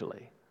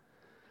spiritually.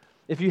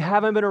 If you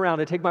haven't been around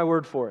it, take my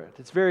word for it.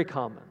 It's very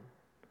common.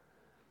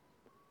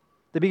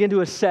 They begin to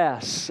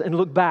assess and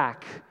look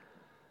back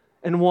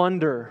and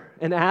wonder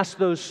and ask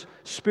those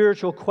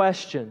spiritual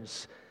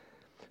questions.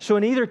 So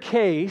in either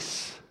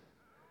case,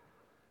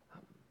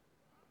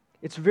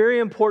 it's very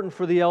important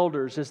for the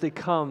elders as they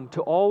come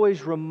to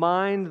always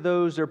remind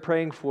those they're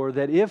praying for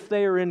that if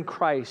they are in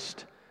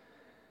Christ,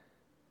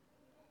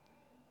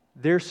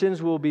 their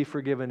sins will be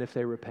forgiven if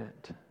they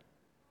repent,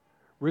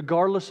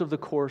 regardless of the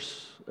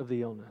course of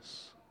the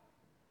illness.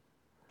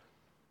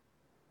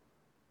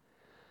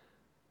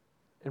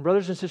 And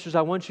brothers and sisters,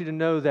 I want you to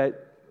know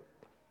that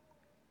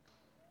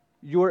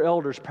your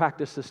elders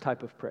practice this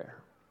type of prayer.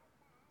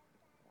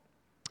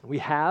 We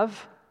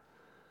have,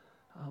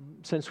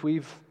 since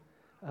we've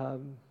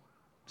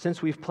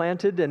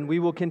planted, and we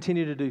will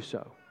continue to do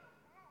so.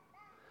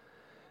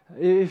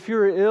 If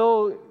you're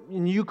ill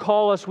and you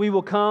call us, we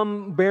will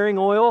come bearing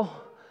oil,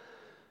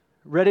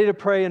 ready to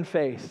pray in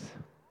faith.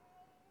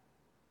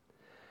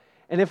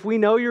 And if we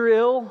know you're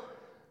ill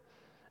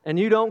and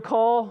you don't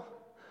call,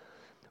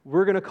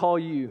 we're going to call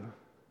you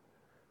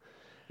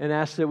and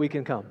ask that we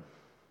can come.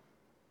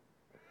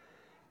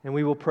 And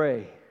we will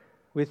pray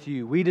with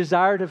you. We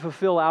desire to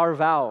fulfill our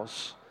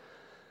vows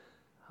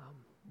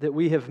that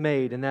we have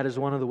made, and that is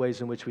one of the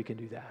ways in which we can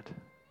do that.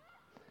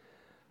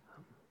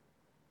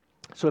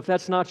 So if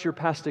that's not your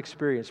past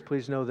experience,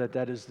 please know that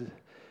that is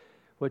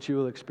what you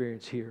will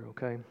experience here,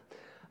 okay?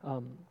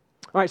 All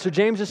right, so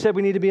James has said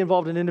we need to be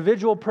involved in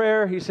individual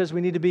prayer. He says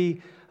we need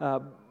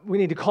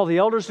to call the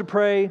elders to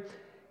pray.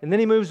 And then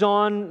he moves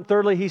on.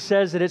 Thirdly, he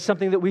says that it's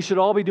something that we should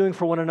all be doing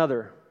for one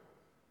another.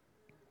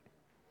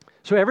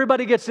 So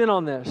everybody gets in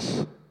on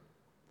this.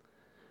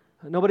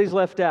 Nobody's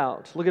left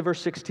out. Look at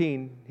verse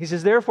 16. He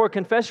says, therefore,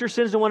 confess your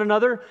sins to one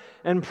another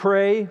and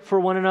pray for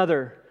one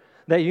another,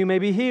 that you may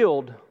be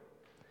healed.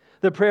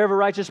 The prayer of a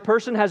righteous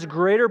person has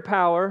great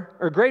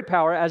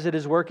power as it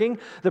is working.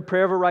 The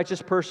prayer of a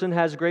righteous person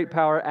has great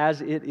power as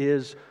it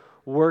is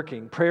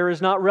working. Prayer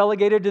is not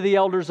relegated to the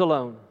elders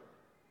alone.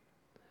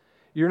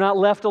 You're not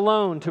left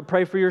alone to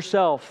pray for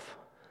yourself.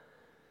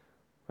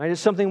 Right?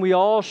 It's something we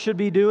all should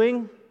be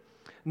doing.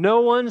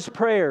 No one's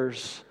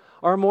prayers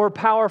are more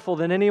powerful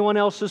than anyone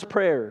else's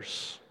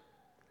prayers.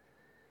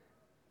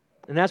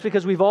 And that's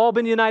because we've all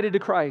been united to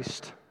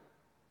Christ.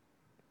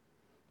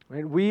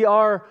 Right? We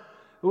are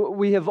all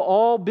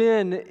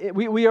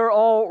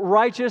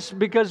righteous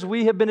because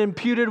we have been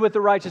imputed with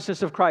the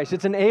righteousness of Christ.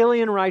 It's an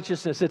alien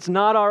righteousness. It's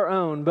not our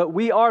own, but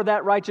we are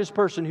that righteous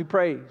person who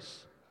prays.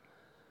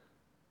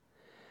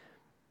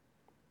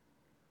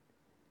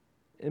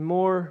 And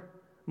more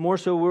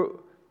so,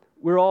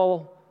 we're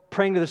all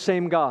praying to the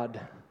same God,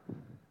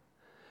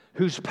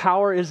 whose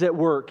power is at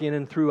work in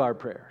and through our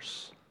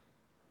prayers.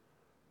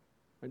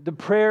 The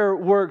prayer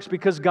works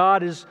because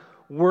God is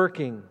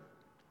working.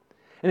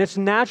 And it's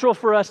natural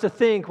for us to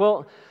think,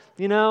 well,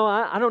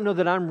 I don't know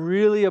that I'm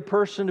really a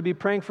person to be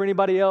praying for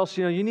anybody else.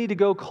 You need to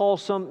go call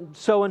some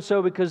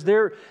so-and-so because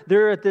they're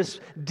at this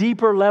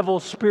deeper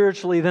level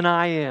spiritually than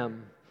I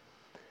am.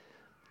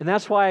 And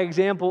that's why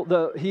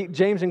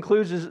James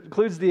includes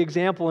the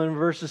example in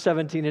verses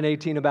 17 and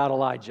 18 about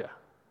Elijah.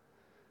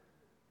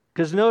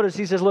 Because notice,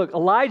 he says, look,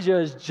 Elijah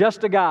is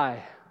just a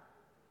guy.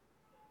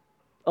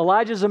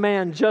 Elijah's a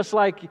man just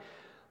like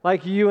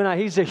you and I.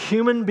 He's a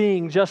human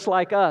being just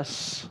like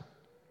us.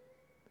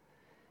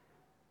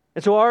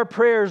 And so our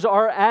prayers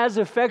are as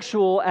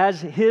effectual as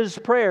his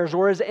prayers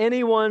or as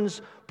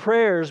anyone's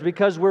prayers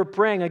because we're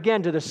praying,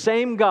 again, to the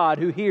same God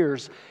who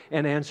hears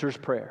and answers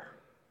prayer.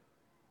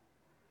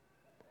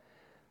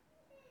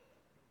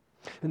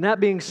 And that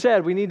being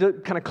said, we need to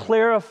kind of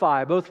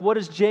clarify both what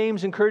is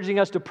James encouraging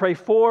us to pray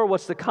for,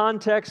 what's the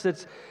context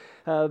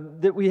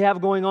that we have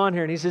going on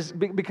here. And he says,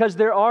 because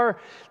there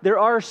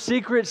are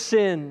secret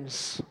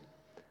sins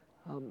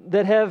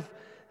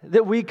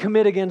that we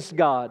commit against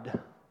God.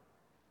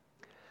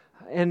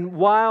 And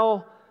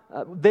while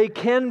they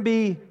can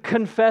be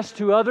confessed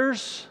to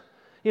others,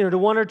 to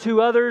one or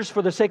two others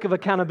for the sake of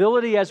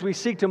accountability as we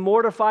seek to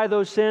mortify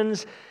those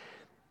sins,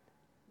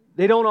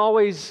 they don't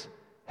always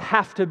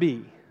have to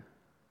be.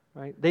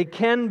 Right? They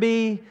can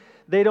be,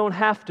 they don't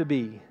have to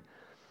be.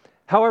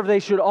 However, they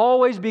should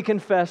always be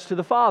confessed to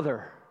the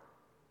Father.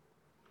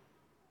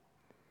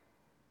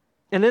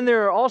 And then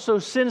there are also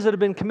sins that have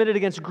been committed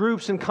against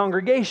groups and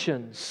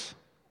congregations.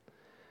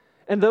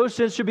 And those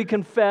sins should be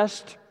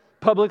confessed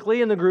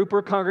publicly in the group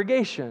or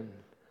congregation.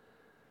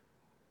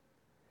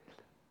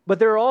 But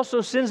there are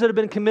also sins that have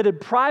been committed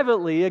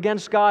privately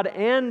against God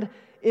and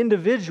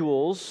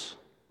individuals,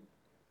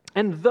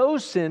 and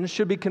those sins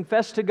should be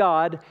confessed to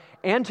God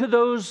and to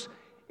those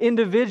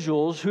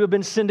individuals who have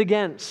been sinned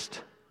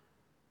against.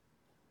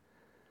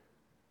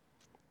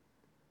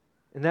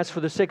 And that's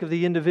for the sake of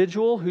the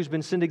individual who's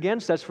been sinned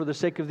against, that's for the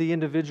sake of the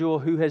individual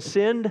who has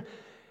sinned,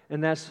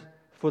 and that's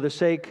for the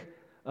sake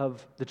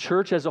of the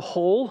church as a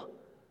whole,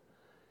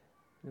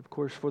 and of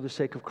course for the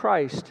sake of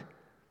Christ.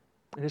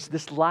 And it's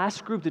this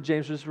last group that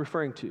James was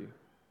referring to.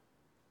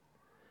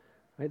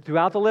 Right?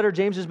 Throughout the letter,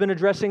 James has been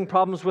addressing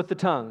problems with the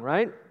tongue,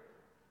 right?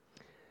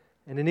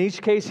 And in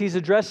each case, he's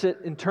addressed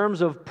it in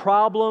terms of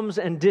problems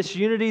and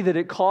disunity that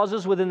it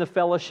causes within the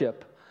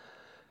fellowship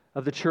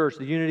of the church,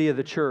 the unity of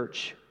the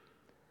church.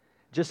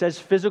 Just as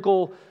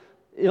physical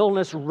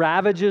illness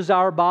ravages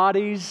our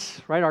bodies,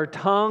 right? Our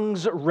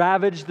tongues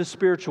ravage the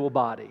spiritual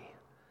body.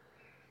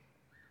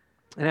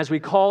 And as we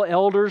call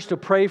elders to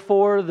pray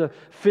for the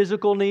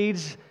physical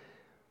needs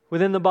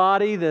within the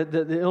body,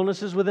 the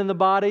illnesses within the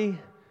body,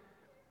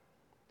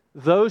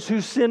 those who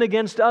sin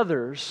against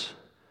others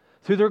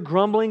through their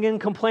grumbling and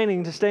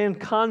complaining, to stay in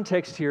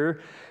context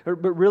here, but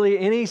really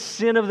any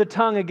sin of the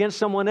tongue against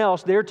someone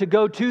else, they're to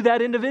go to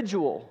that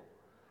individual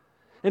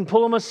and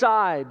pull them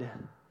aside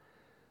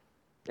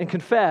and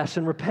confess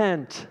and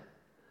repent.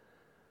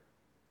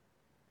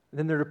 And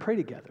then they're to pray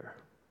together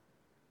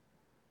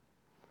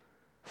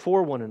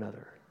for one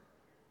another.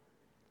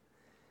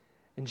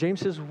 And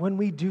James says when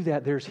we do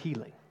that, there's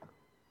healing.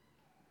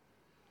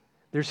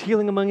 There's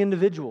healing among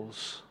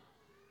individuals.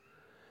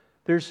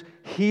 There's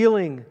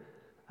healing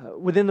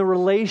within the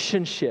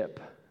relationship,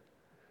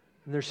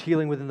 and there's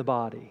healing within the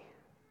body.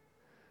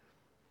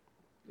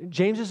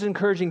 James is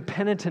encouraging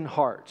penitent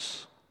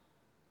hearts.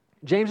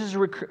 James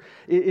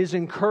is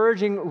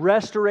encouraging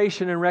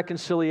restoration and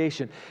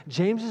reconciliation.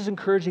 James is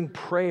encouraging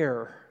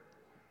prayer.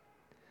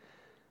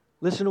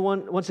 Listen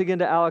once again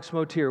to Alex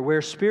Motier.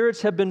 Where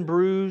spirits have been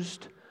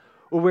bruised,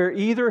 or where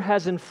either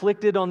has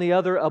inflicted on the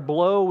other a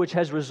blow which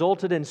has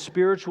resulted in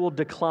spiritual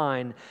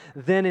decline,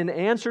 then in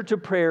answer to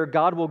prayer,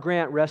 God will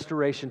grant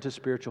restoration to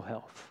spiritual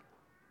health.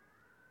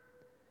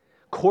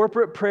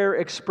 Corporate prayer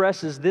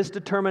expresses this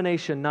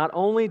determination not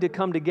only to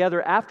come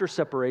together after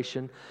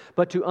separation,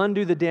 but to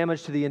undo the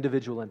damage to the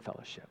individual and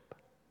fellowship.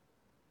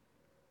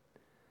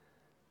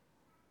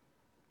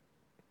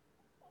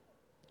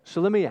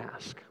 So let me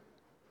ask,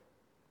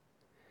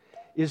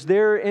 is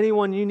there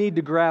anyone you need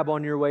to grab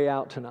on your way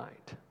out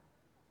tonight?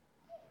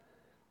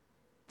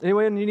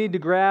 Anyone you need to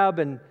grab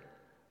and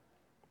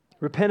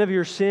repent of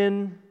your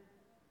sin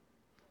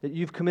that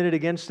you've committed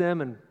against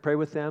them and pray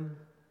with them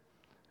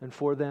and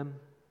for them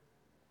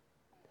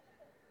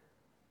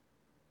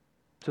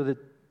so that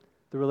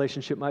the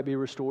relationship might be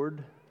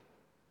restored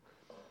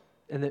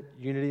and that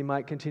unity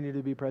might continue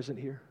to be present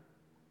here?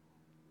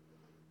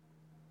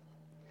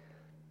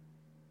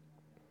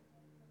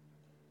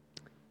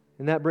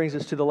 And that brings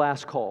us to the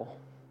last call,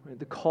 right?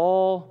 The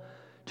call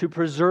to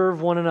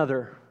preserve one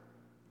another.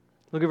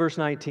 Look at verse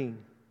 19.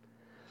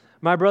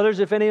 My brothers,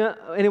 if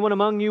anyone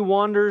among you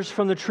wanders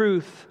from the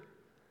truth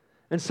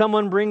and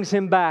someone brings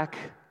him back,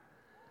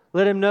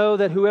 let him know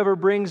that whoever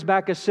brings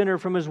back a sinner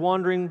from his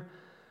wandering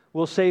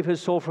will save his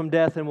soul from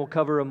death and will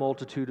cover a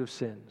multitude of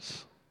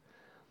sins.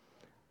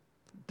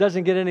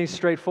 Doesn't get any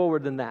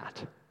straightforward than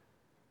that.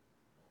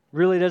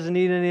 Really doesn't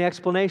need any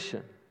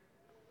explanation.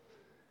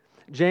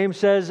 James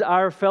says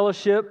our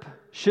fellowship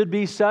should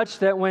be such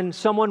that when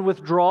someone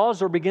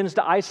withdraws or begins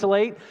to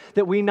isolate,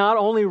 that we not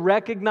only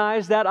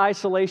recognize that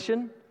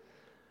isolation,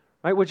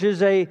 right, which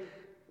is a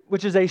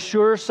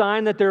sure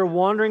sign that they're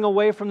wandering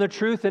away from the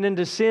truth and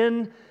into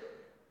sin,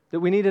 that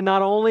we need to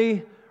not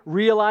only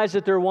realize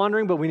that they're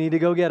wandering, but we need to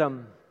go get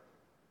them.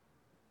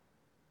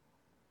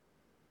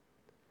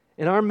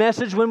 And our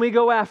message when we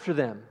go after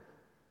them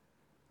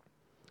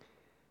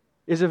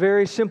is a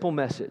very simple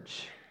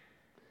message.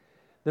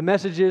 The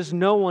message is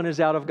no one is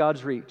out of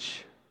God's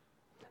reach.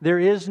 There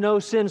is no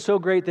sin so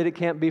great that it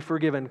can't be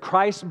forgiven.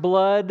 Christ's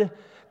blood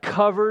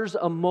covers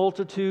a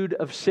multitude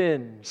of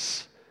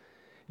sins,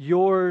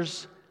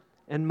 yours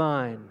and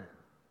mine.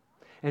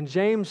 And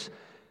James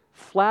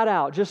flat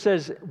out just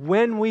says,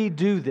 when we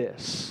do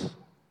this,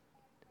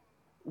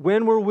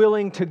 when we're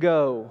willing to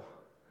go,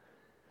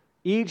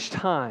 each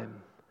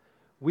time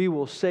we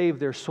will save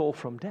their soul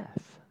from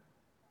death.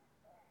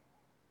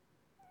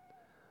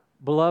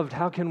 Beloved,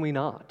 how can we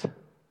not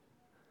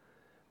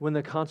when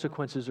the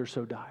consequences are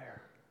so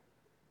dire?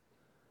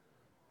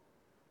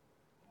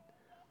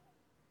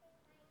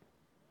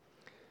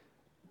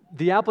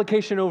 The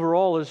application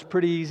overall is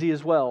pretty easy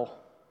as well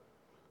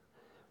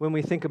when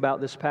we think about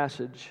this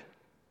passage.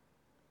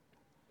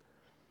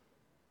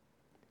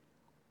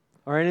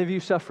 Are any of you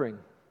suffering?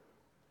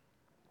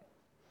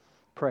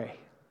 Pray.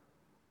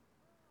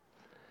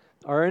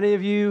 Are any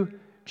of you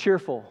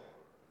cheerful?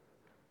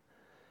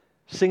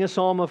 Sing a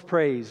psalm of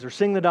praise or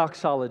sing the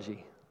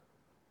doxology.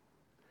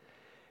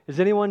 Is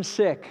anyone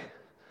sick?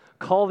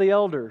 Call the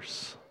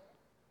elders.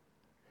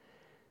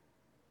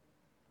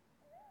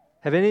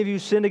 Have any of you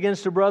sinned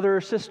against a brother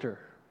or sister?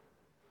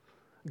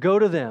 Go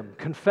to them,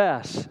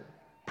 confess,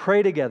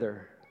 pray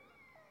together.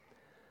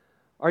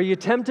 Are you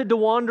tempted to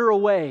wander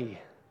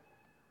away?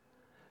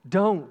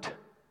 Don't.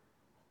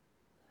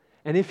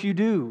 And if you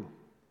do,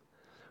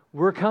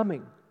 we're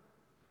coming.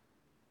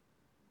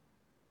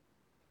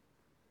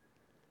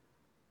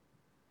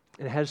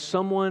 And has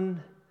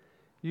someone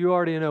you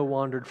already know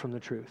wandered from the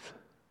truth?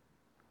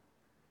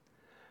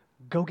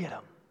 Go get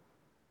them.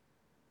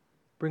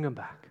 Bring them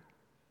back.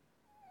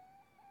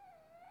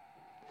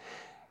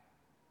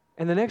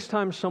 And the next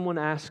time someone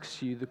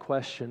asks you the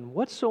question,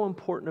 what's so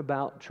important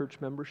about church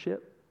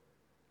membership?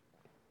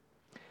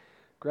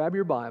 Grab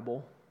your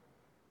Bible,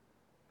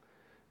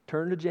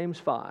 turn to James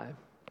 5,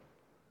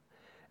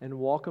 and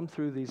walk them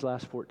through these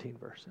last 14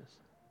 verses.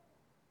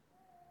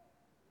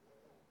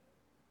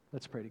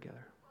 Let's pray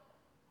together.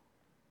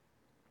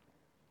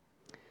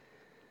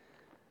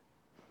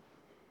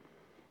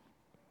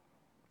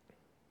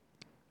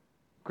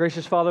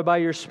 Gracious Father, by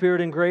your Spirit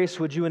and grace,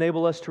 would you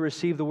enable us to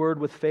receive the word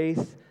with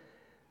faith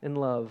and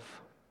love?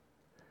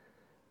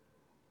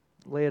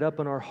 Lay it up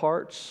in our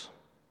hearts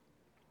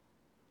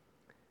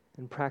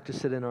and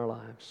practice it in our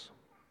lives.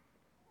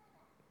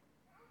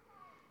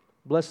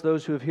 Bless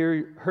those who have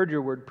heard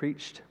your word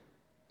preached,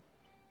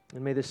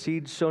 and may the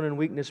seed sown in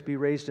weakness be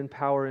raised in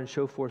power and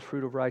show forth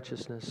fruit of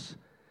righteousness.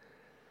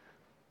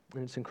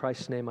 And it's in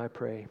Christ's name I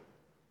pray.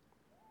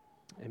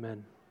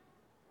 Amen.